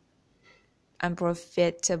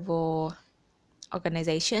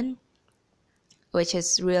organization, which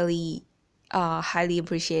is really highly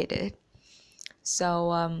appreciated.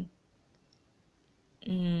 So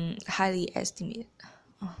highly estimated.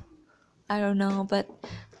 I don't know, but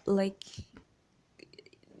like,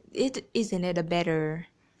 isn't it a better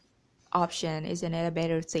option? Isn't it a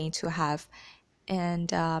better thing to have? And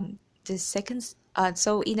the second,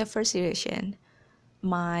 so in the first situation,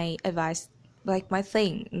 my advice, like my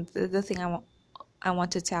thing, the thing I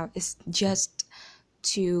want to tell is just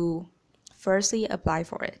to firstly apply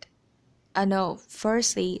for it. No,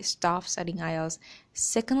 firstly stop studying IELTS.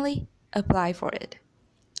 Secondly, apply for it.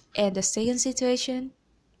 And the second situation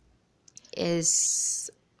is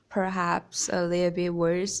perhaps a little bit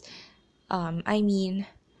worse. I mean,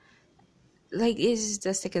 like, is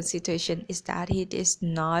the second situation is that it is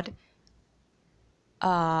not he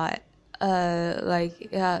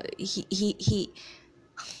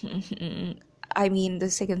I mean, the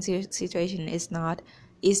second situation is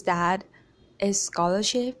that a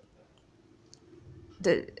scholarship,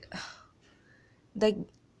 the like,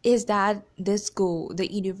 is that the school,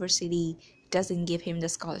 the university doesn't give him the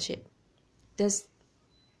scholarship. This,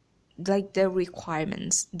 like, their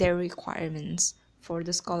requirements for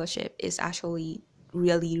the scholarship is actually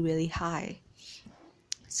really, really high.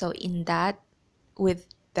 So with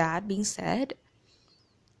that being said,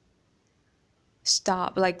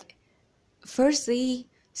 stop, like, firstly,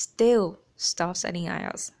 still stop studying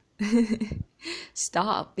IELTS.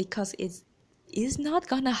 Stop, because it's not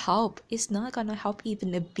gonna help. It's not gonna help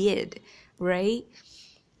even a bit, right?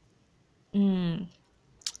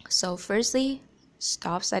 So firstly,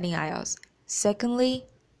 stop studying IELTS. Secondly,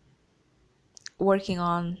 working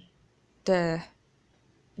on the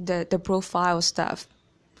profile stuff,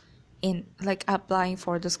 in like applying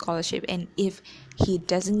for the scholarship. And if he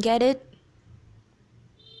doesn't get it,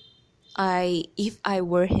 if I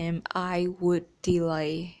were him, I would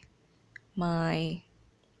delay my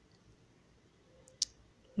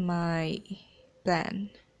plan.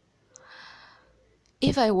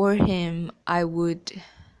 If I were him, I would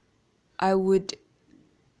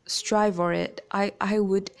strive for it. I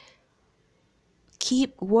would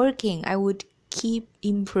keep working. I would keep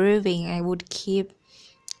improving. I would keep,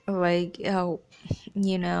 like,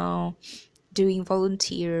 doing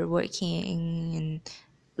volunteer working, and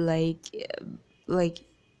like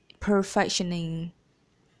perfectioning,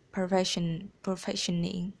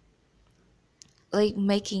 like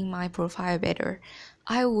making my profile better.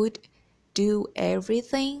 I would do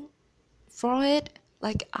everything for it.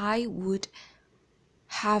 Like, I would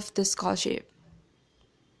have the scholarship.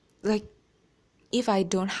 Like, if I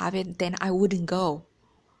don't have it, then I wouldn't go,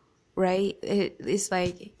 right? It's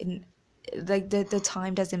like, the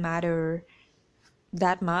time doesn't matter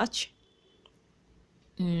that much,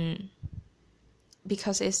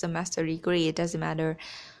 because it's a master degree. It doesn't matter.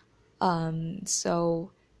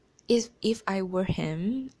 So if I were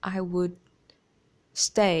him, I would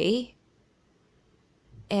stay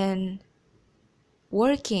and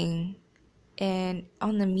working, and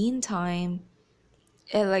on the meantime,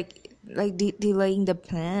 delaying the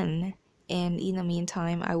plan. And in the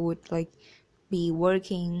meantime, I would, like, be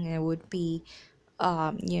working. I would be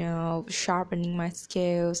sharpening my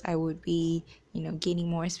skills. I would be gaining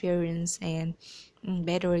more experience and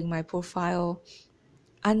bettering my profile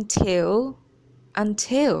until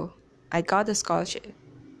I got the scholarship.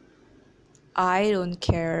 I don't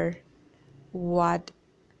care what,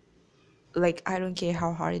 like, I don't care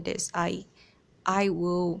how hard it is. I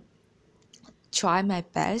will try my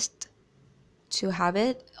best to have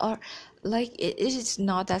it. Or, like, it is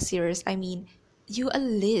not that serious. I mean, you at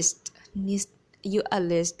least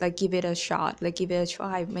like, give it a shot, like, give it a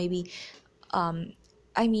try. Maybe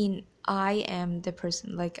I mean, I am the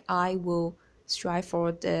person, like, I will strive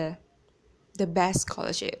for the best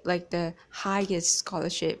scholarship, like the highest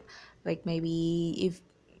scholarship. Like, maybe if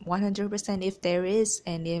 100%, if there is,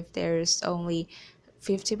 and if there's only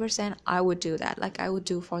 50%, I would do that. Like, I would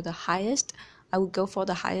do for the highest. I would go for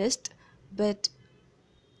the highest. But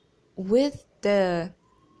with the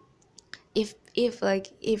if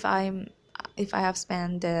I have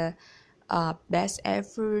spent the best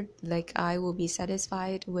effort, like, I will be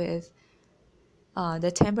satisfied with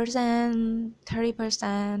the 10%,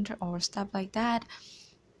 30%, or stuff like that.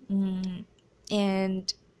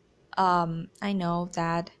 And I know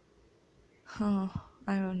that, I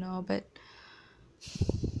don't know, but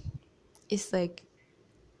it's like,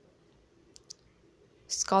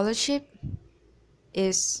 scholarship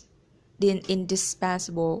is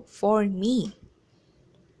indispensable for me,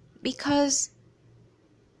 because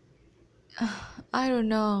I don't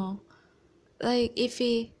know, like, if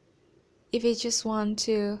he just want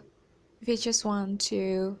to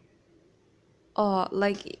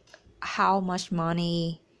like, how much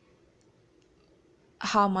money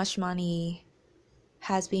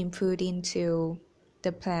has been put into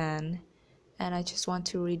the plan, and I just want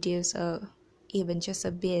to reduce even just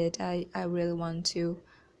a bit. I really want to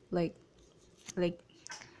like like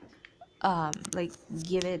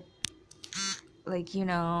give it, like,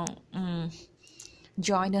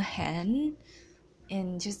 join a hand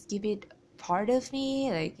and just give it part of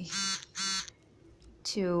me, like,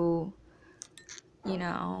 to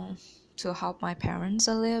to help my parents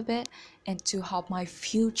a little bit and to help my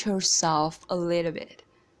future self a little bit.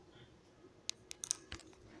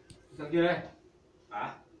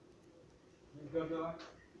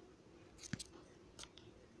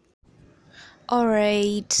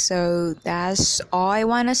 Alright, so that's all I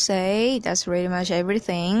want to say. That's pretty much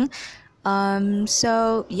everything.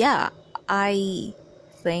 So yeah, I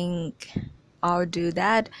think I'll do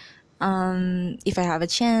that if I have a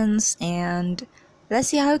chance, and let's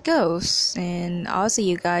see how it goes. And I'll see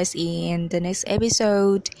you guys in the next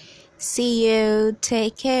episode. See you.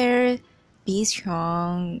 Take care. Be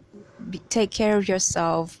strong. Take care of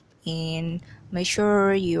yourself, and make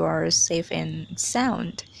sure you are safe and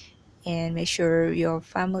sound, and make sure your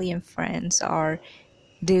family and friends are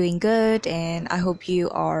doing good. And I hope you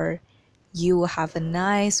will have a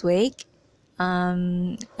nice week.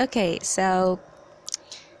 Okay, so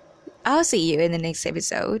I'll see you in the next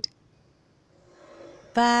episode.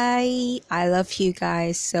 Bye. I love you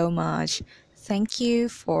guys so much. Thank you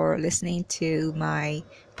for listening to my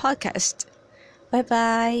podcast. Bye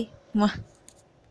bye.